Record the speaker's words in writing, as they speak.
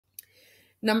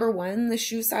Number one, the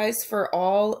shoe size for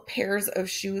all pairs of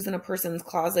shoes in a person's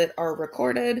closet are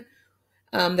recorded.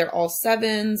 They're all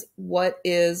sevens. What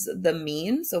is the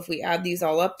mean? So if we add these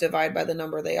all up, divide by the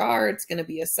number they are, it's going to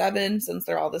be a 7 since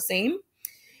they're all the same.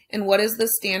 And what is the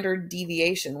standard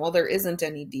deviation? Well, there isn't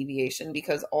any deviation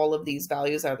because all of these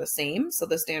values are the same. So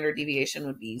the standard deviation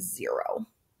would be 0.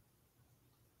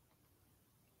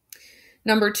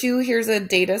 Number two, here's a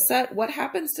data set. What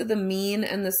happens to the mean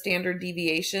and the standard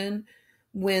deviation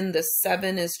when the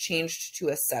 7 is changed to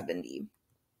a 70?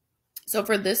 So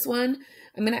for this one,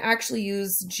 I'm going to actually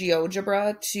use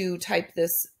GeoGebra to type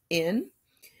this in.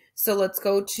 So let's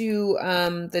go to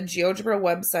the GeoGebra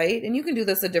website, and you can do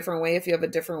this a different way if you have a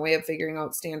different way of figuring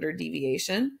out standard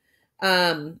deviation.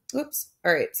 Oops.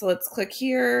 All right, so let's click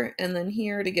here and then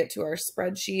here to get to our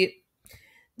spreadsheet.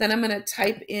 Then I'm going to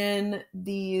type in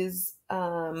these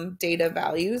data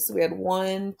values. So we had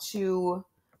 1, 2,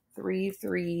 3,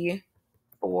 3,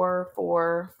 4,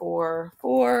 4, 4,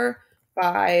 4,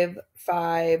 5,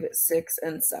 5, 6,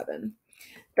 and 7.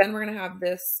 Then we're going to have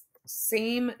this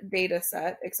same data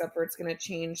set, except for it's going to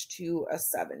change to a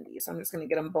 70. So I'm just going to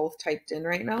get them both typed in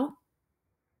right now.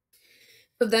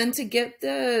 So then to get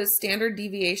the standard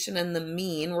deviation and the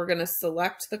mean, we're going to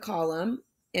select the column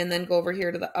and then go over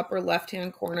here to the upper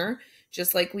left-hand corner,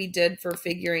 just like we did for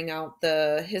figuring out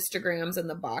the histograms and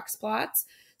the box plots.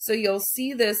 So you'll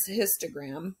see this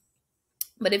histogram,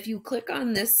 but if you click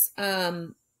on this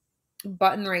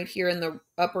button right here in the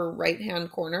upper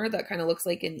right-hand corner that kind of looks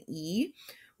like an E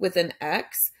with an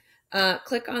X,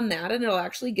 click on that and it'll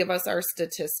actually give us our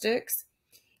statistics.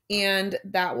 And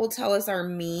that will tell us our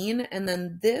mean. And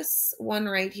then this one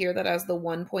right here that has the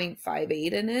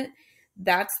 1.58 in it,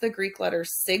 that's the Greek letter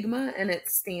sigma, and it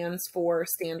stands for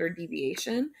standard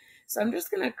deviation. So I'm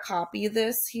just going to copy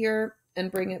this here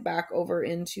and bring it back over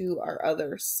into our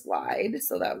other slide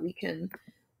so that we can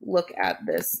look at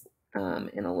this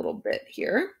in a little bit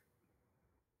here.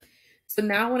 So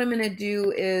now what I'm going to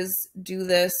do is do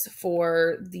this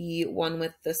for the one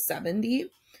with the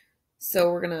 70. So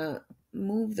we're going to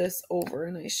move this over,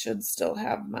 and I should still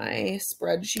have my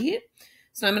spreadsheet.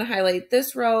 So I'm going to highlight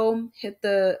this row, hit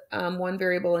the one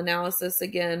variable analysis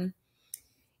again,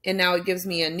 and now it gives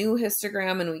me a new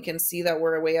histogram, and we can see that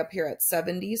we're way up here at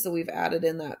 70. So we've added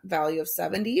in that value of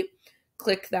 70.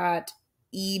 Click that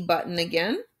E button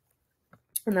again,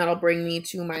 and that'll bring me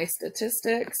to my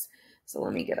statistics. So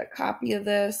let me get a copy of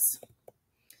this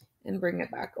and bring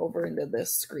it back over into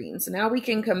this screen. So now we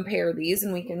can compare these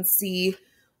and we can see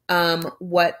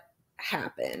what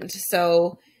happened.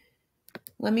 So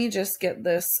let me just get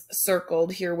this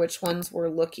circled here, which ones we're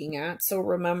looking at. So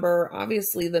remember,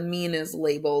 obviously the mean is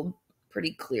labeled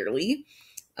pretty clearly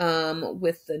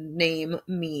with the name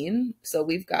mean. So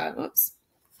we've got, oops.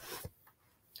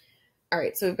 All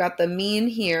right, so we've got the mean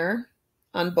here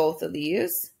on both of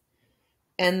these.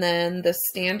 And then the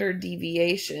standard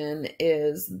deviation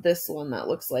is this one that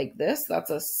looks like this. That's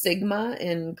a sigma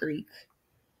in Greek.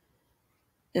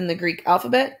 In the Greek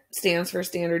alphabet, stands for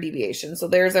standard deviation. So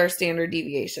there's our standard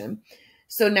deviation.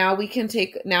 So now we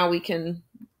can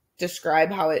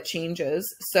describe how it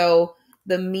changes. So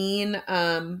the mean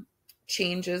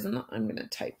changes, and I'm going to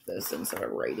type this instead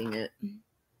of writing it.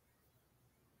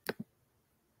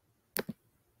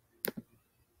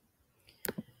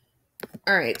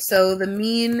 All right, so the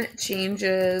mean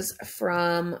changes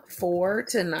from 4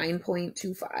 to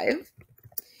 9.25.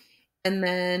 And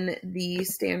then the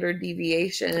standard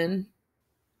deviation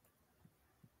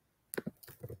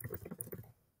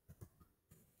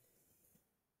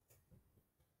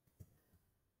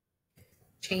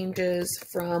changes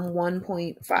from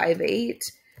 1.58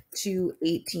 to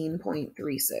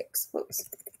 18.36. Oops.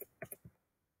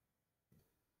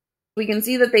 We can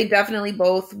see that they definitely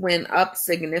both went up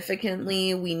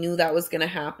significantly. We knew that was going to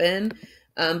happen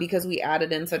because we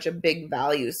added in such a big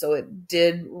value. So it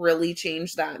did really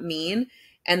change that mean.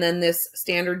 And then this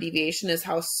standard deviation is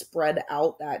how spread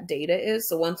out that data is.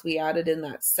 So once we added in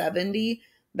that 70,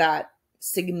 that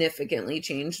significantly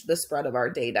changed the spread of our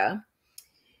data.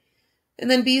 And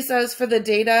then B says, for the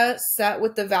data set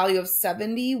with the value of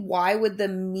 70, why would the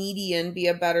median be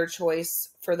a better choice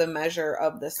for the measure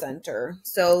of the center?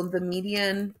 So the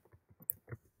median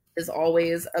is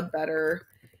always a better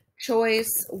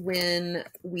choice when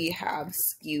we have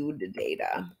skewed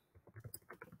data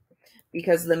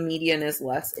because the median is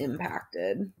less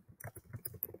impacted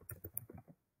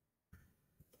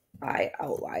by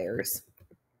outliers.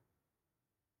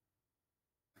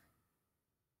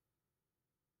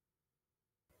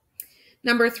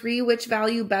 Number 3, which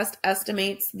value best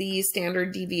estimates the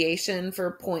standard deviation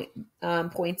for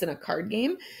points in a card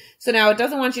game? So now it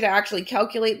doesn't want you to actually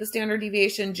calculate the standard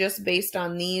deviation, just based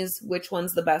on these, which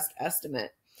one's the best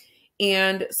estimate.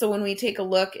 And so when we take a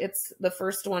look, the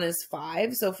first one is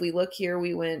 5. So if we look here,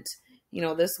 we went,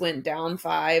 this went down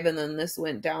 5, and then this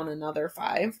went down another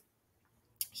 5.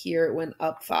 Here it went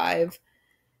up 5,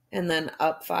 and then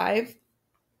up 5.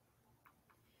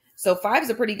 So 5 is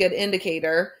a pretty good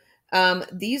indicator.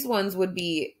 These ones would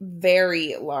be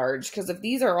very large, because if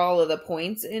these are all of the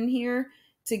points in here,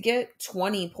 to get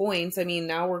 20 points, I mean,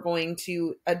 now we're going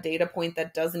to a data point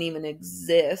that doesn't even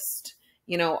exist,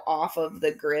 off of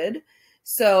the grid.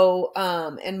 So,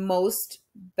 and most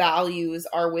values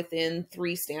are within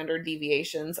 3 standard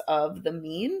deviations of the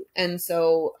mean. And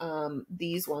so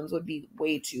these ones would be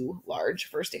way too large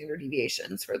for standard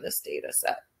deviations for this data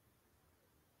set.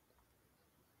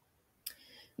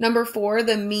 Number 4,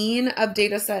 the mean of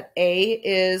data set A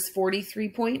is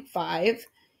 43.5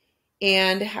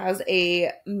 and has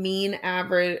a mean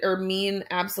average or mean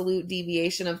absolute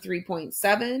deviation of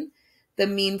 3.7. The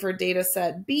mean for data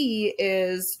set B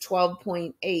is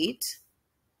 12.8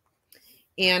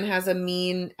 and has a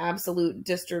mean absolute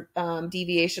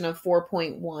deviation of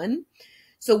 4.1.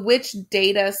 So which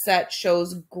data set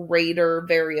shows greater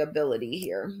variability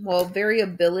here? Well,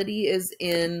 variability is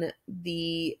in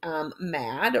the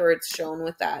MAD, or it's shown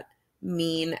with that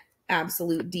mean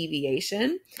absolute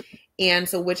deviation. And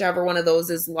so whichever one of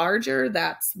those is larger,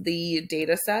 that's the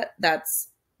data set that's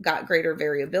got greater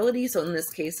variability. So in this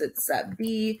case, it's set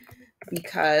B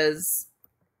because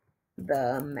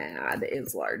the MAD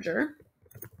is larger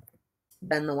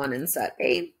than the one in set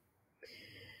A.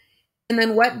 And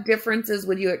then what differences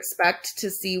would you expect to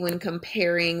see when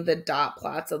comparing the dot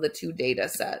plots of the 2 data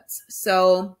sets?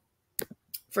 So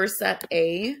for set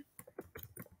A,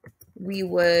 we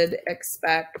would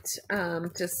expect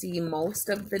to see most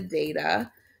of the data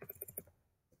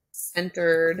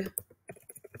centered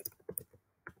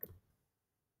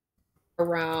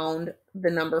around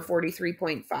the number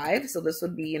 43.5. So this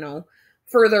would be,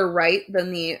 further right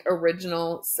than the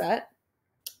original set.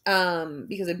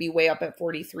 Because it'd be way up at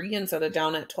 43 instead of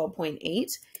down at 12.8.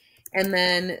 And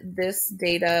then this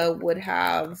data would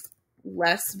have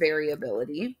less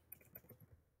variability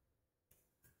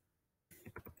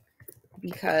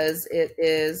because it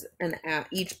is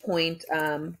each point,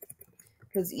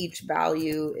 because each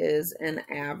value is an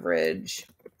average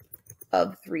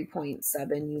of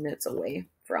 3.7 units away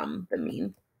from the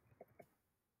mean.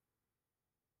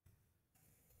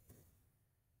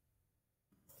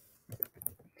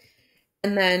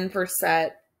 And then for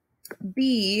set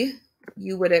B,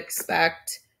 you would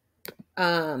expect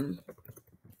set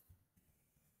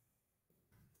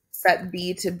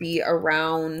B to be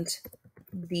around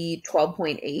the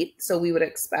 12.8. So we would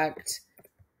expect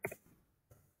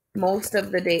most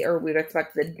of the data, or we'd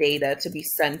expect the data to be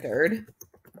centered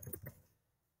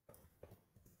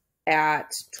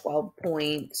at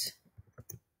 12.8.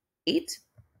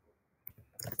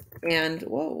 And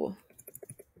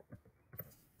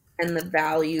and the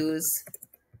values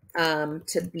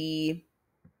to be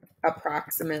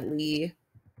approximately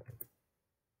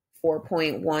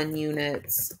 4.1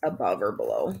 units above or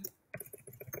below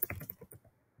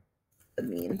the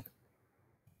mean,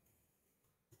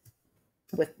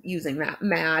 with using that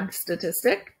MAD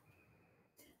statistic.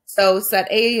 So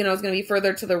set A, is going to be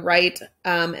further to the right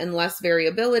and less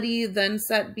variability than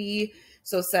set B.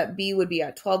 So set B would be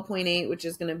at 12.8, which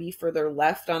is going to be further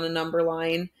left on a number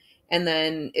line. And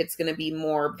then it's going to be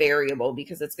more variable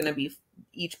because it's going to be,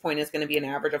 each point is going to be an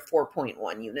average of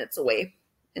 4.1 units away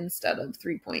instead of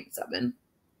 3.7.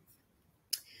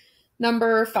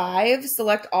 Number 5,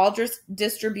 select all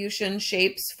distribution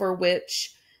shapes for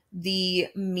which the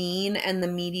mean and the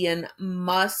median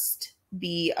must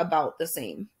be about the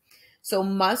same. So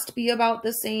must be about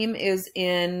the same is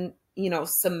in,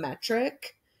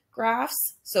 symmetric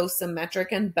graphs. So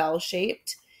symmetric and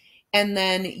bell-shaped. And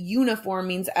then uniform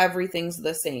means everything's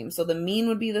the same. So the mean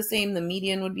would be the same, the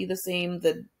median would be the same,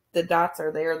 the dots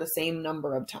are there the same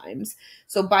number of times.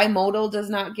 So bimodal does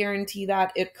not guarantee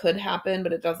that. It could happen,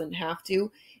 but it doesn't have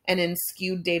to. And in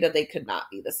skewed data, they could not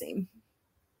be the same.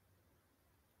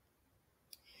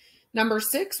 Number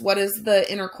 6, what is the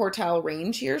interquartile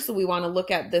range here? So we want to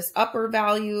look at this upper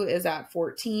value is at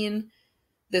 14.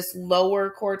 This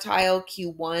lower quartile,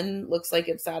 Q1, looks like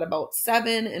it's at about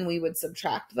 7, and we would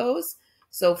subtract those.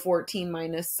 So 14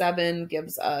 minus 7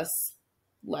 gives us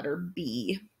letter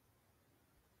B.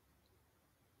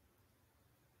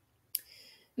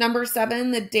 Number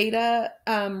 7, the data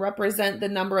represent the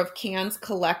number of cans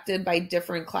collected by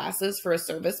different classes for a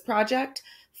service project.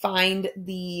 find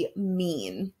the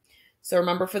mean. So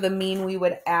remember, for the mean, we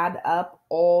would add up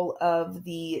all of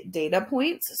the data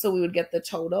points. So we would get the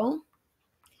total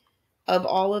of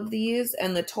all of these,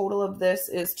 and the total of this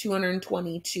is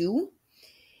 222.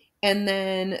 And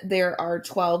then there are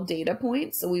 12 data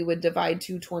points. So we would divide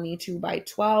 222 by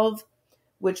 12,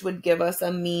 which would give us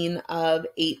a mean of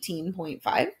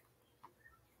 18.5.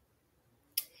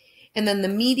 And then the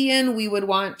median, we would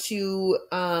want to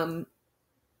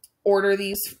order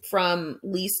these from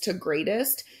least to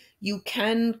greatest. You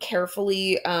can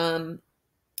carefully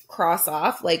cross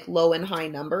off like low and high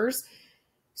numbers.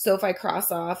 So if I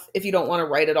cross off, if you don't want to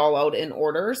write it all out in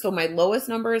order, so my lowest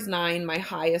number is 9, my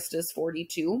highest is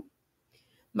 42.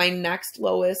 My next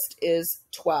lowest is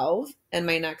 12, and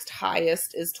my next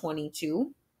highest is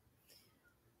 22.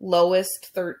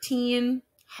 Lowest 13,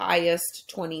 highest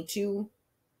 22.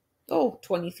 Oh,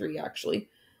 23 actually.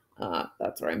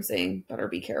 That's what I'm saying. Better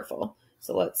be careful.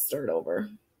 So let's start over.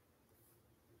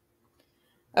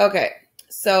 Okay,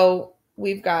 so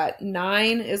we've got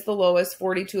 9 is the lowest,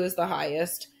 42 is the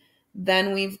highest.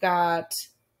 Then we've got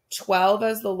 12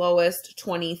 as the lowest,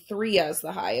 23 as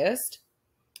the highest.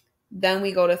 Then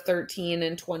we go to 13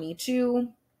 and 22,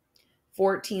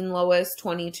 14 lowest,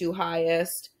 22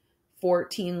 highest,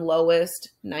 14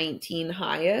 lowest, 19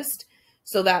 highest.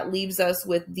 So that leaves us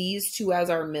with these two as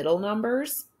our middle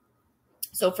numbers.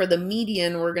 So for the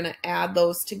median, we're going to add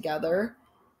those together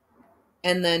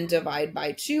and then divide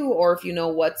by 2, or if you know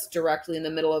what's directly in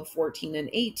the middle of 14 and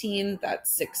 18,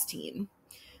 that's 16.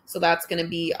 So that's going to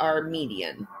be our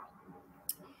median.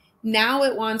 Now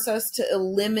it wants us to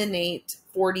eliminate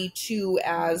 42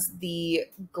 as the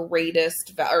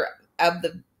greatest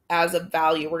as a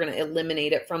value. We're going to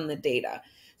eliminate it from the data.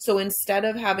 So instead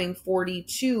of having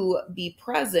 42 be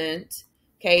present,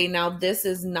 okay, now this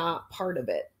is not part of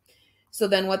it. So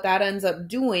then what that ends up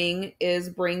doing is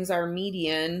brings our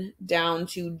median down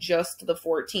to just the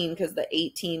 14, because the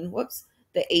 18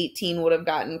 would have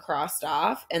gotten crossed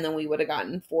off, and then we would have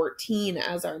gotten 14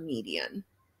 as our median.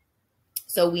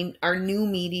 So our new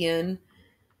median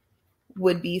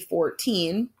would be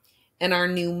 14, and our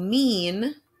new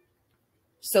mean,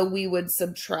 so we would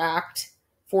subtract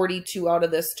 42 out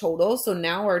of this total. So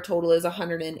now our total is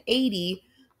 180,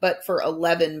 but for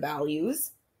 11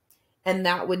 values. And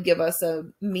that would give us a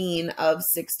mean of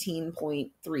 16.36.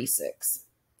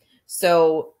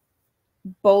 So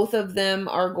both of them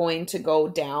are going to go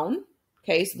down.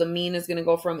 Okay, so the mean is going to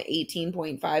go from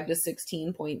 18.5 to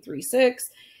 16.36,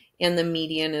 and the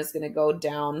median is going to go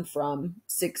down from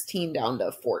 16 down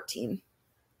to 14.